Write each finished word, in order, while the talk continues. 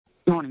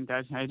Morning,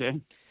 Dad. How you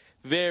doing?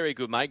 Very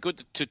good, mate.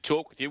 Good to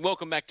talk with you.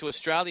 Welcome back to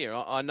Australia.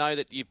 I know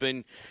that you've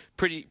been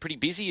pretty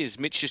busy, as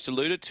Mitch just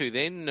alluded to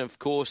then. Of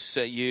course,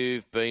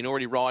 you've been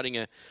already riding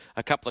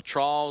a couple of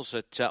trials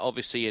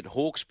obviously at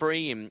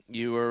Hawkesbury, and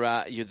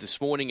you're this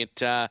morning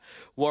at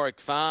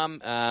Warwick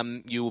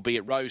Farm. You will be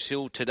at Rose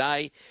Hill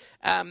today.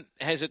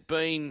 Has it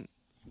been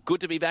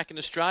good to be back in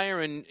Australia?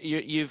 And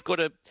you've got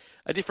a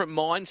different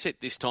mindset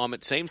this time,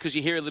 it seems, because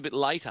you're here a little bit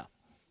later.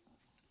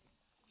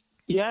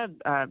 Yeah,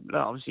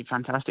 obviously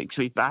fantastic to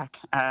be back.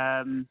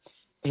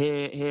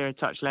 Here a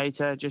touch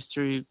later, just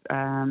through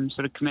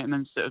sort of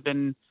commitments that have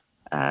been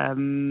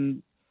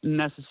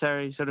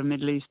necessary, sort of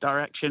Middle East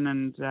direction,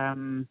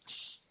 and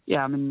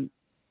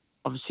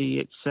obviously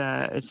it's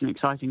an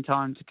exciting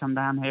time to come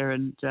down here,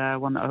 and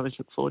one that I always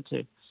look forward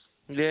to.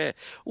 Yeah,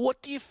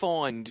 what do you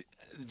find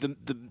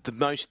the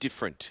most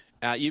different?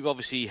 You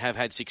obviously have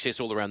had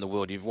success all around the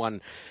world. You've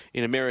won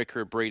in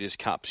America at Breeders'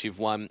 Cups. You've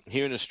won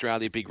here in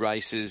Australia big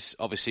races.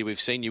 Obviously, we've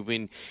seen you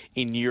win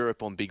in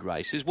Europe on big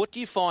races. What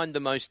do you find the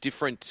most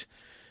different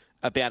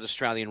about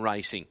Australian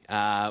racing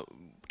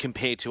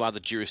compared to other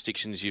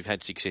jurisdictions you've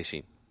had success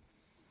in?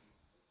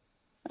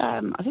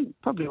 I think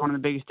probably one of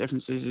the biggest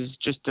differences is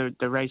just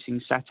the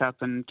racing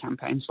setup and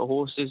campaigns for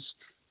horses.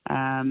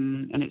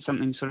 And it's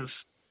something sort of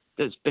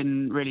that's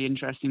been really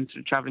interesting,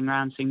 sort of travelling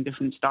around, seeing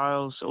different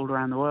styles all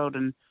around the world.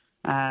 And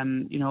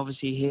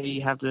obviously here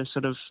you have the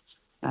sort of,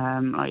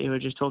 like you were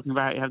just talking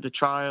about, you have the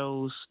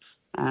trials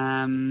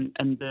and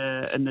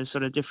the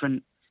sort of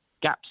different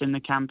gaps in the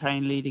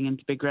campaign leading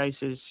into big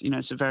races.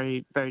 It's a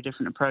very, very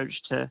different approach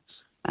to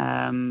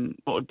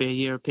what would be a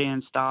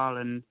European style,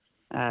 and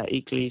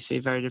equally you see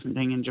a very different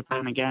thing in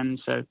Japan again.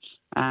 So,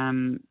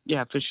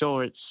 for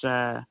sure, it's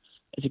a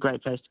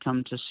great place to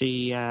come to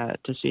see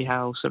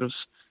how sort of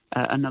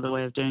another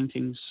way of doing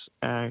things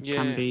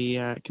can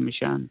be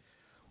shown.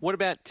 What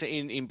about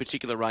in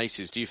particular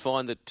races? Do you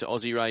find that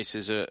Aussie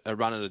races are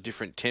run at a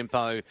different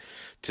tempo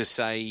to,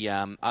 say,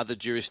 other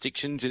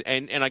jurisdictions?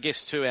 And I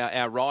guess to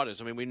our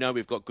riders, I mean, we know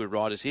we've got good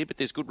riders here, but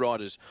there's good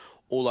riders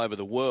all over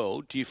the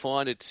world. Do you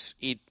find it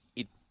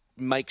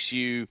makes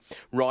you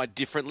ride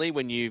differently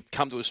when you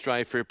come to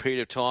Australia for a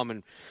period of time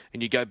and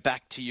you go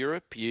back to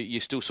Europe?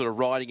 You're still sort of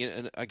riding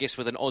it, I guess,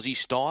 with an Aussie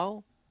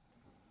style?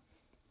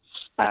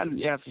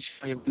 Yeah, for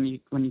sure.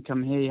 When you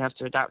come here, you have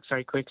to adapt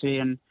very quickly,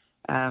 and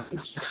I've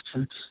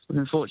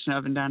been fortunate.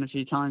 I've been down a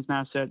few times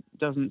now, so it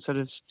doesn't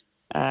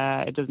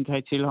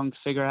take too long to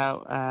figure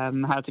out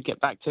how to get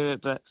back to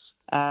it. But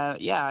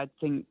I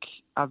think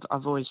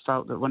I've always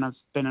felt that when I've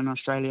been in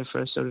Australia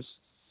for a sort of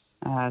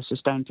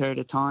sustained period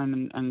of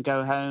time and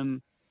go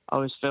home, I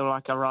always feel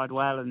like I ride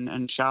well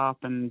and sharp.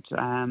 And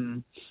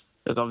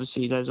look,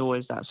 obviously there's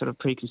always that sort of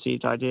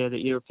preconceived idea that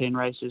European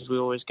races we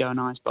always go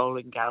nice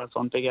bowling gallop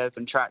on big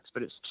open tracks,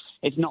 but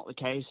it's not the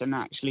case. And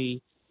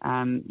actually,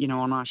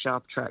 on our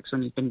sharp tracks,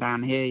 when you've been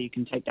down here, you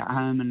can take that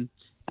home and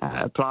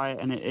apply it,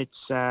 and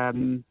it's a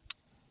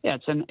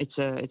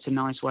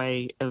nice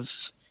way of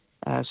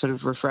sort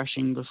of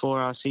refreshing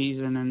before our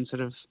season and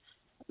sort of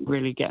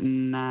really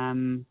getting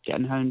honed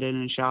in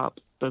and sharp,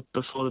 but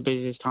before the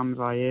busiest time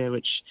of our year,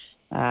 which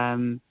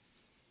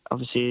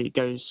obviously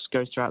goes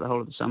throughout the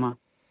whole of the summer.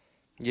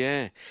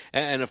 Yeah,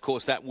 and of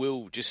course that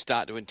will just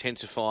start to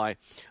intensify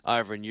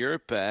over in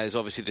Europe as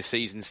obviously the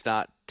seasons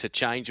start to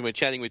change. And we're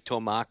chatting with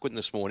Tom Marquand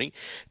this morning.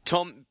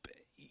 Tom,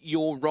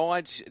 your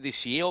rides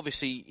this year,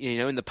 obviously,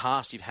 in the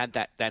past you've had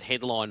that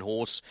headline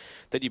horse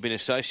that you've been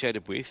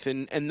associated with,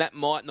 and that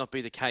might not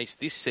be the case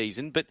this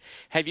season, but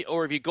have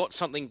you got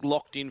something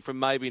locked in from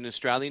maybe an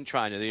Australian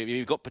trainer? Have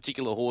you got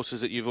particular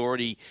horses that you've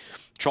already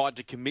tried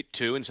to commit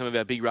to in some of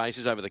our big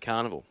races over the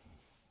carnival?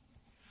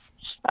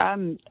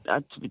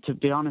 To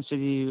be honest with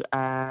you,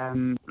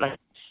 like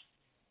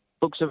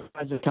books of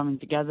rides are coming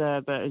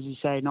together, but as you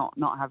say, not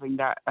having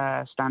that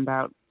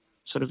standout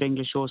sort of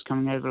English horse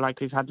coming over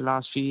like we've had the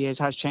last few years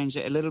has changed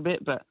it a little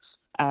bit. But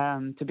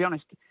to be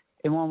honest,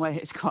 in one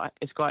way,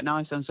 it's quite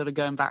nice. I'm sort of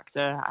going back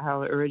to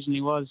how it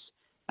originally was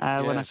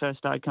when I first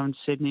started coming to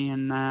Sydney,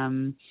 and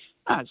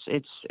I'd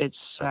say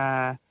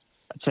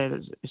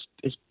that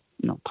it's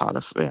part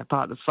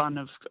of the fun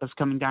of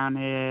coming down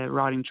here,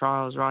 riding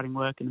trials, riding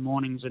work in the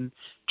mornings, and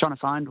trying to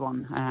find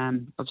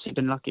one. Obviously,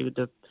 been lucky with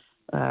the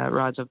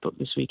rides I've booked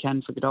this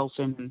weekend for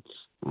Godolphin,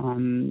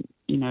 and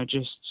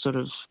just sort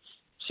of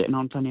sitting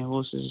on plenty of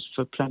horses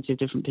for plenty of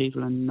different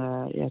people, and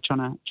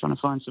trying to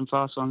find some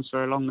fast ones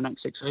for along the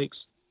next 6 weeks.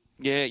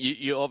 Yeah,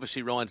 you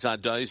obviously ride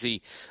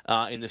Zardozi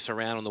in the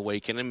Surround on the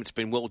weekend, and it's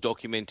been well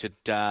documented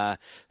her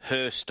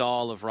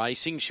style of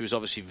racing. She was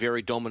obviously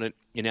very dominant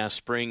in our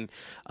spring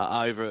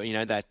over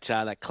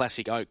that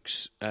Classic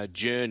Oaks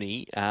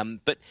journey.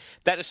 But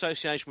that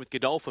association with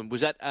Godolphin,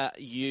 was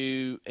that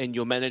you and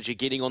your manager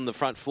getting on the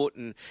front foot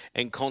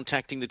and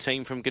contacting the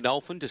team from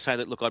Godolphin to say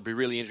that, look, I'd be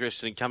really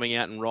interested in coming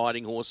out and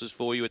riding horses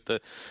for you at the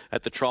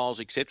trials,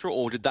 etc.,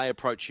 or did they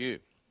approach you?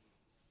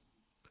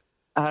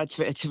 To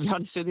be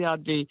honest with you,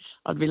 I'd be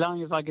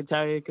lying if I could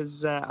tell you, because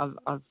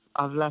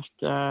I've left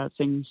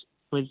things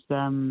with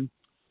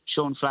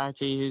Sean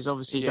Flaherty, who's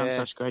obviously done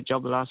such a great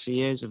job the last few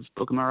years of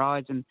booking my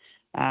rides. And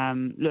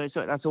look,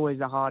 that's always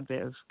the hard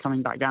bit of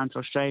coming back down to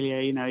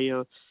Australia. You know,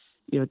 you're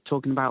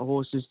talking about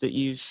horses that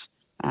you've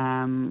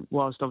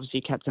whilst obviously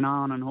kept an eye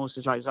on, and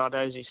horses like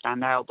Zardozi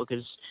stand out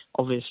because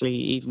obviously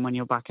even when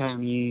you're back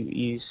home,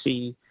 you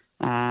see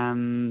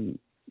those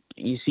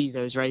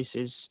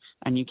races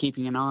and you're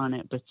keeping an eye on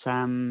it. But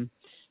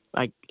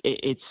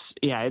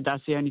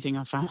that's the only thing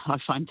I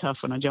find tough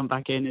when I jump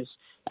back in is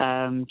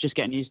just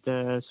getting used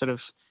to sort of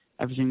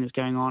everything that's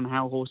going on,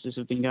 how horses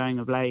have been going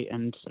of late,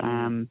 and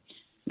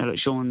look,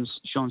 Sean's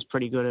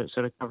pretty good at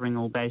sort of covering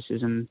all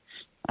bases and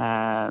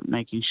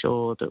making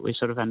sure that we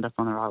sort of end up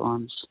on the right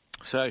ones.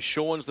 So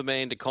Sean's the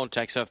man to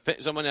contact. So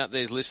if someone out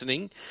there is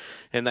listening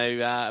and they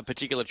a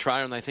particular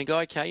trainer and they think,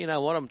 okay, you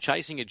know what, I'm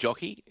chasing a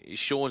jockey,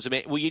 Sean's the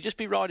man. Will you just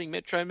be riding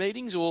Metro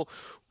meetings, or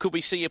could we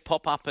see you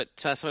pop up at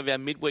some of our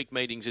midweek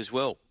meetings as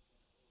well,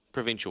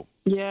 provincial?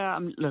 Yeah,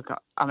 look,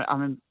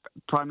 I'm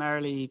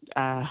primarily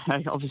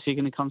obviously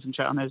going to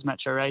concentrate on those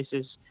Metro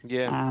races.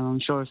 Yeah, I'm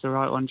sure if the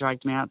right one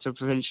dragged me out to a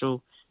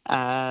provincial,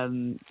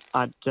 I'd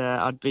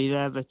be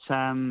there, but.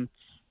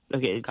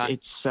 Look,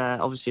 it's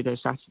obviously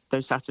those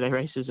Saturday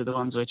races are the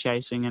ones we're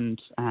chasing,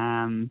 and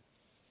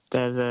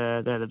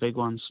they're the big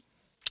ones.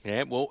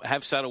 Yeah, well,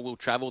 Have Saddle will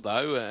travel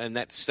though, and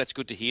that's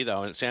good to hear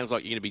though. And it sounds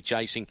like you're going to be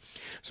chasing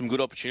some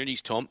good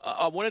opportunities, Tom.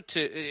 I wanted to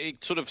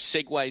it sort of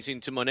segues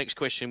into my next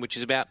question, which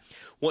is about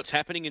what's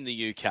happening in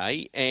the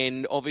UK.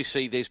 And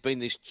obviously, there's been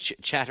this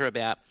chatter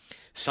about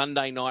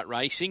Sunday night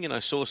racing, and I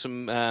saw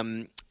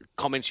some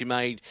comments you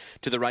made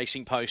to the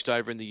Racing Post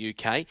over in the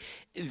UK.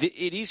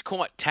 It is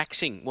quite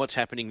taxing what's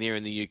happening there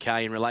in the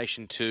UK in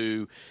relation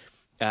to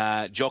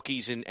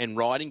jockeys and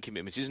riding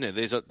commitments, isn't it?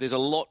 There's a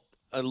lot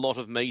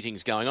of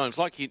meetings going on. It's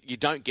like you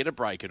don't get a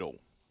break at all.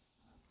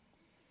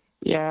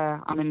 Yeah,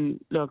 I mean,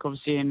 look,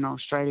 obviously in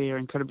Australia you're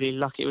incredibly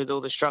lucky with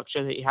all the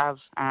structure that you have.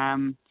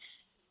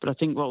 But I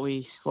think what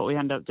we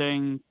end up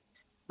doing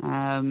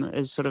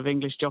as sort of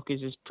English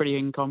jockeys is pretty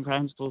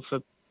incomprehensible for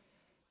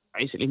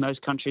basically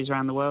most countries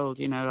around the world.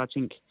 You know, I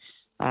think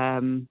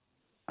I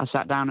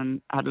sat down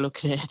and had a look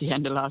at it at the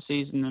end of last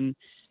season, and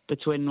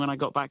between when I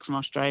got back from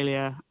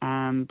Australia,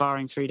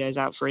 barring 3 days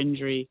out for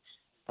injury,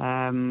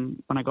 when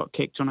I got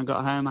kicked when I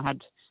got home, I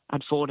had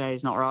 4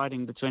 days not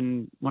riding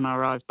between when I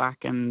arrived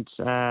back and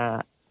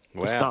the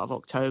start of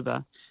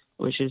October,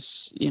 which is,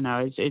 you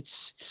know, it's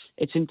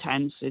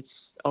intense. It's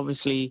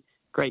obviously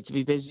great to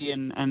be busy,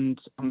 and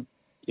I'm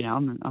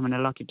in a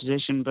lucky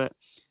position, but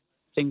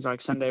things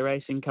like Sunday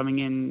racing coming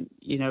in,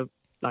 you know,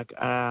 like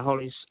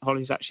Holly's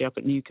actually up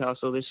at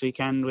Newcastle this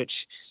weekend, which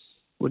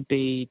would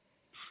be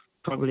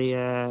probably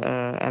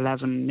a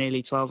 11,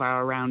 nearly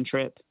 12-hour round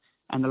trip,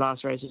 and the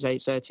last race is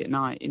 8:30 at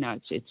night. You know,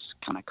 it's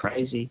kind of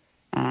crazy,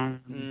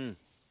 and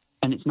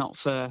it's not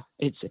for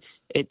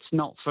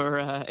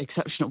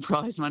exceptional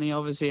prize money,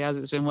 obviously, as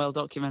it's been well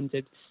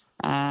documented.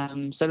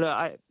 So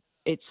look,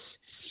 it's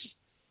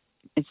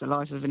the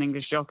life of an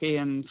English jockey,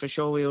 and for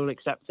sure we all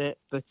accept it.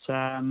 But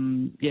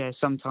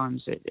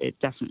sometimes it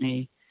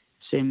definitely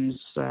seems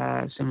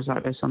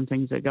like there's some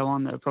things that go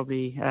on that are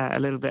probably a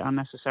little bit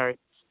unnecessary.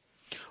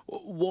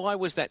 Why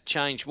was that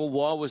changed? Well,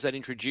 why was that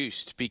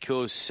introduced?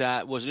 Because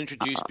was it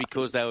introduced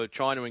because they were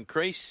trying to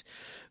increase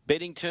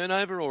betting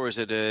turnover, or is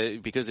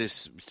it because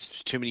there's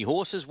too many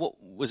horses?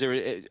 What was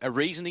there a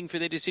reasoning for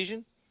their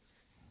decision?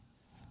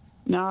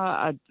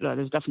 No,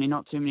 there's definitely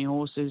not too many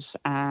horses.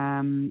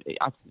 I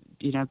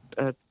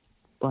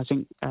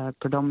think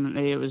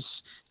predominantly it was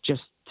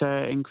just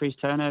to increase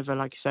turnover,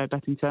 like you say,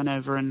 betting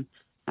turnover, and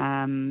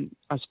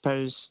I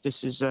suppose this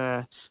is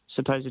a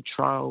supposed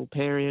trial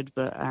period,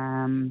 but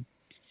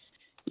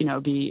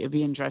it'd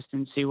be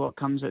interesting to see what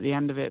comes at the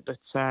end of it. But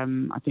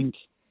I think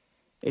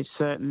it's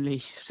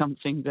certainly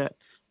something that,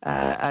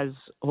 as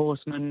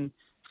horsemen,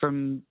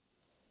 from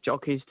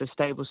jockeys to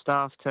stable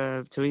staff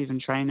to even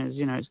trainers,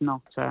 you know, it's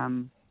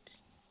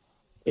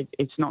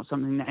not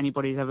something that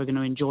anybody's ever going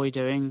to enjoy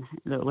doing.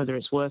 Whether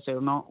it's worth it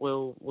or not,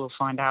 we'll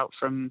find out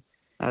from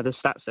the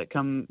stats that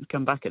come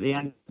back at the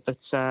end. But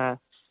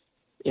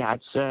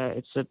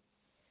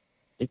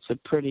it's a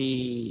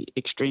pretty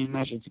extreme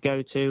measure to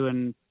go to,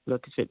 and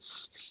look,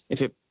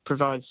 if it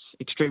provides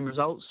extreme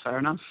results, fair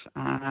enough.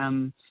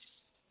 We'll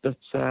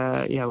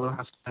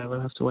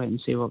have to wait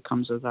and see what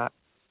comes of that.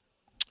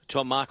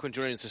 Tom Marquand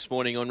joining us this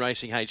morning on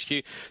Racing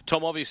HQ.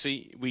 Tom,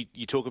 obviously,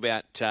 you talk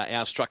about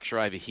our structure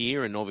over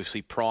here, and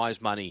obviously prize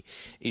money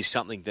is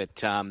something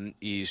that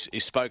is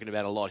spoken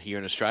about a lot here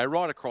in Australia,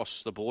 right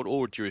across the board,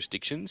 all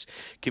jurisdictions,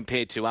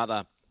 compared to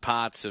other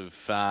parts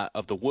of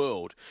the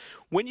world.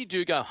 When you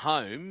do go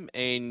home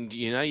and,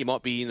 you know, you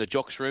might be in the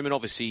jocks room and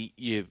obviously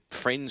you're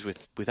friends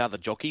with other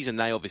jockeys and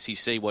they obviously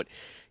see what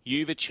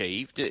you've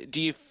achieved,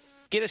 do you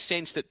get a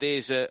sense that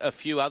there's a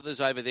few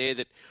others over there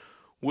that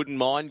wouldn't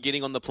mind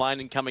getting on the plane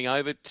and coming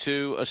over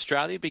to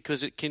Australia,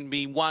 because it can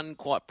be, one,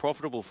 quite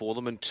profitable for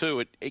them, and two,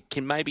 it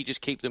can maybe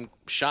just keep them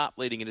sharp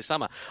leading into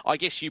summer? I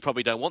guess you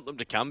probably don't want them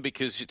to come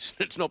because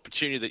it's an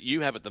opportunity that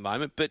you have at the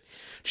moment, but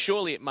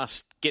surely it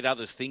must get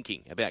others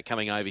thinking about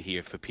coming over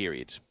here for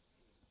periods.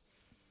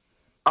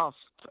 Oh,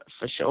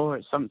 for sure.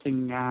 It's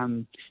something.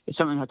 It's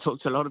something I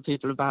talk to a lot of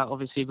people about,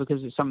 obviously,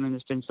 because it's something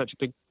that's been such a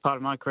big part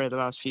of my career the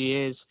last few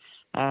years.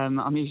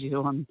 I'm usually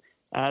the one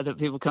that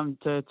people come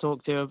to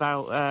talk to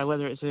about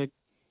whether it's a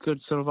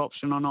good sort of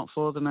option or not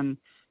for them. And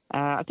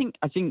I think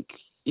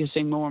you're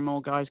seeing more and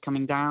more guys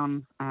coming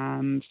down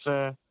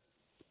for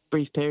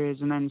brief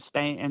periods and then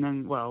staying, and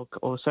then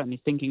or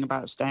certainly thinking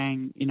about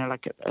staying. You know,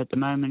 like at the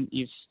moment,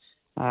 you've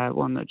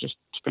one that just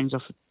springs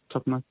off the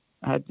top of my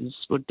head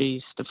would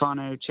be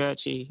Stefano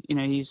Cerci. You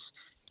know, he's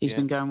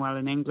been going well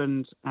in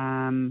England,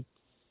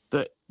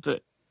 but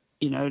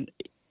you know,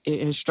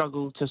 it has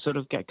struggled to sort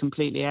of get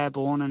completely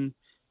airborne,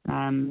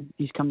 and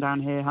he's come down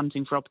here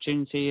hunting for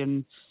opportunity.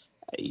 And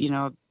you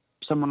know,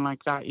 someone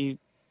like that, you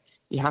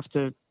have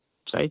to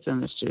say to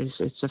them,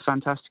 it's a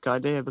fantastic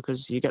idea,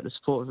 because you get the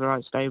support of the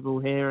right stable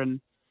here,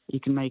 and you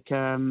can make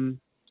a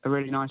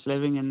really nice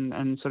living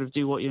and sort of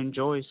do what you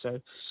enjoy. So,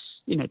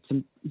 you know,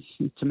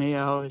 to me,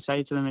 I always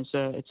say to them, it's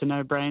a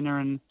no-brainer.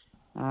 And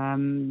I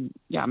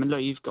mean,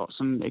 look, you've got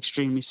some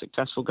extremely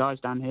successful guys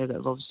down here that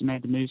have obviously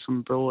made the move from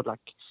abroad, like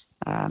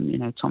you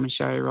know, Tommy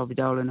Show, Robbie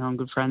Dolan, who I'm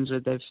good friends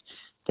with.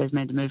 They've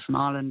made the move from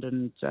Ireland,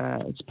 and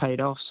it's paid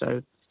off.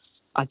 So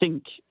I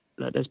think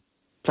that there's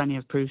plenty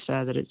of proof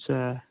there that it's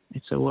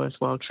a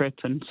worthwhile trip.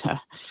 And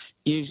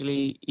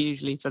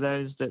usually for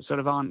those that sort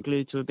of aren't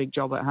glued to a big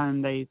job at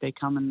home, they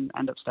come and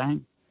end up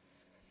staying.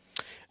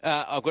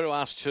 I've got to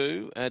ask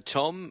too,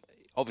 Tom,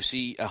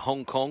 obviously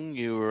Hong Kong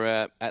you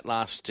were at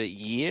last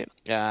year,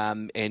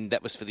 and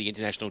that was for the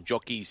International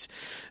Jockeys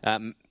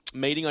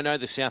meeting. I know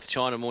the South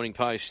China Morning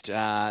Post,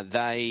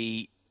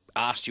 they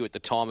asked you at the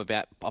time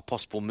about a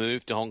possible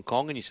move to Hong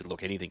Kong, and you said,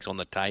 look, anything's on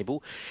the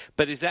table.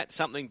 But is that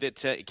something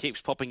that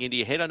keeps popping into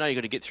your head? I know you've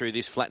got to get through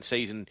this flat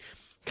season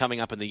coming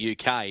up in the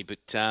UK,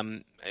 but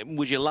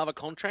would you love a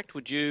contract?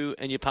 Would you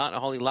and your partner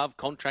Holly love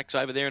contracts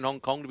over there in Hong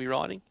Kong to be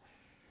riding?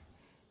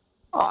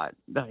 Oh,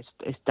 no,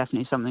 it's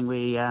definitely something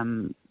we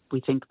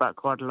think about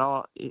quite a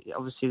lot.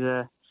 Obviously,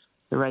 the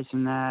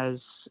racing there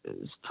is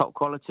top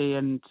quality,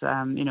 and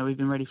you know, we've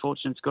been really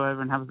fortunate to go over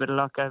and have a bit of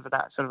luck over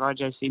that sort of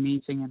IJC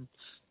meeting.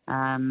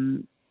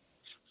 And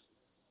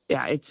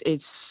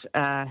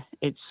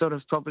it's sort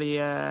of probably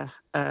a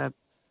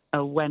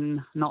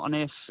when, not an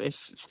if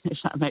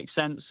that makes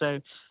sense.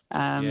 So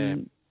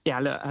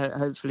look,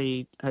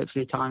 hopefully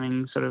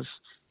timing sort of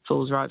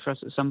falls right for us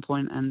at some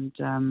point, and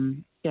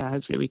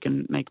hopefully we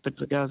can make a bit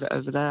of a go of it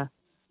over there.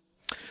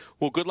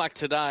 Well, good luck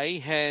today.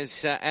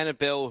 Has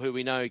Annabelle, who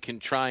we know can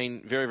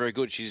train very, very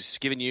good, she's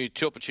given you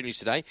 2 opportunities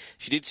today.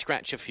 She did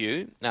scratch a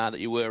few that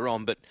you were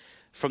on, but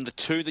from the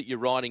 2 that you're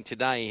riding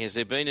today, has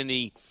there been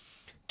any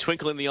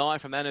twinkle in the eye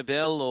from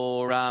Annabelle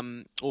or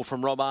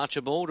from Rob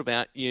Archibald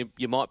about you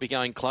might be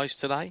going close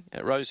today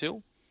at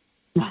Rosehill?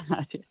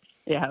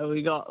 Yeah,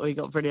 we got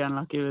pretty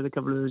unlucky with a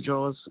couple of the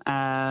draws.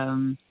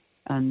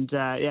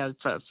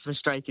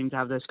 Frustrating to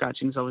have those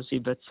scratchings, obviously.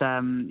 But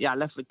I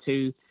left with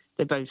 2.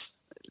 They both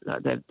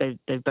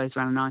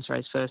ran a nice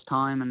race first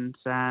time,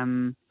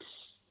 and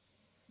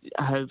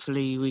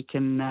hopefully we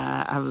can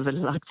have a bit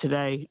of luck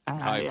today.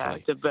 Hopefully,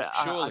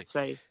 surely. I'd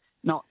say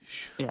not.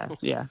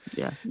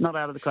 Not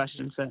out of the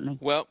question, certainly.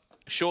 Well,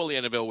 surely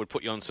Annabelle would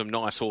put you on some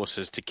nice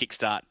horses to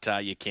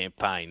kickstart your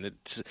campaign.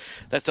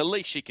 That's the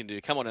least she can do.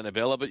 Come on,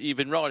 Annabella, but you've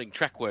been riding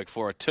track work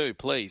for her too,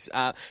 please.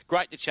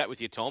 Great to chat with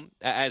you, Tom,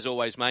 as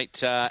always,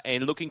 mate,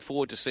 and looking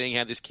forward to seeing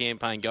how this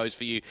campaign goes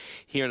for you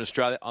here in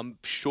Australia. I'm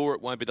sure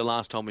it won't be the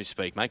last time we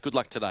speak, mate. Good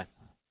luck today.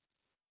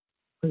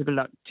 Good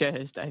luck.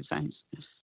 Cheers, Dave. Thanks.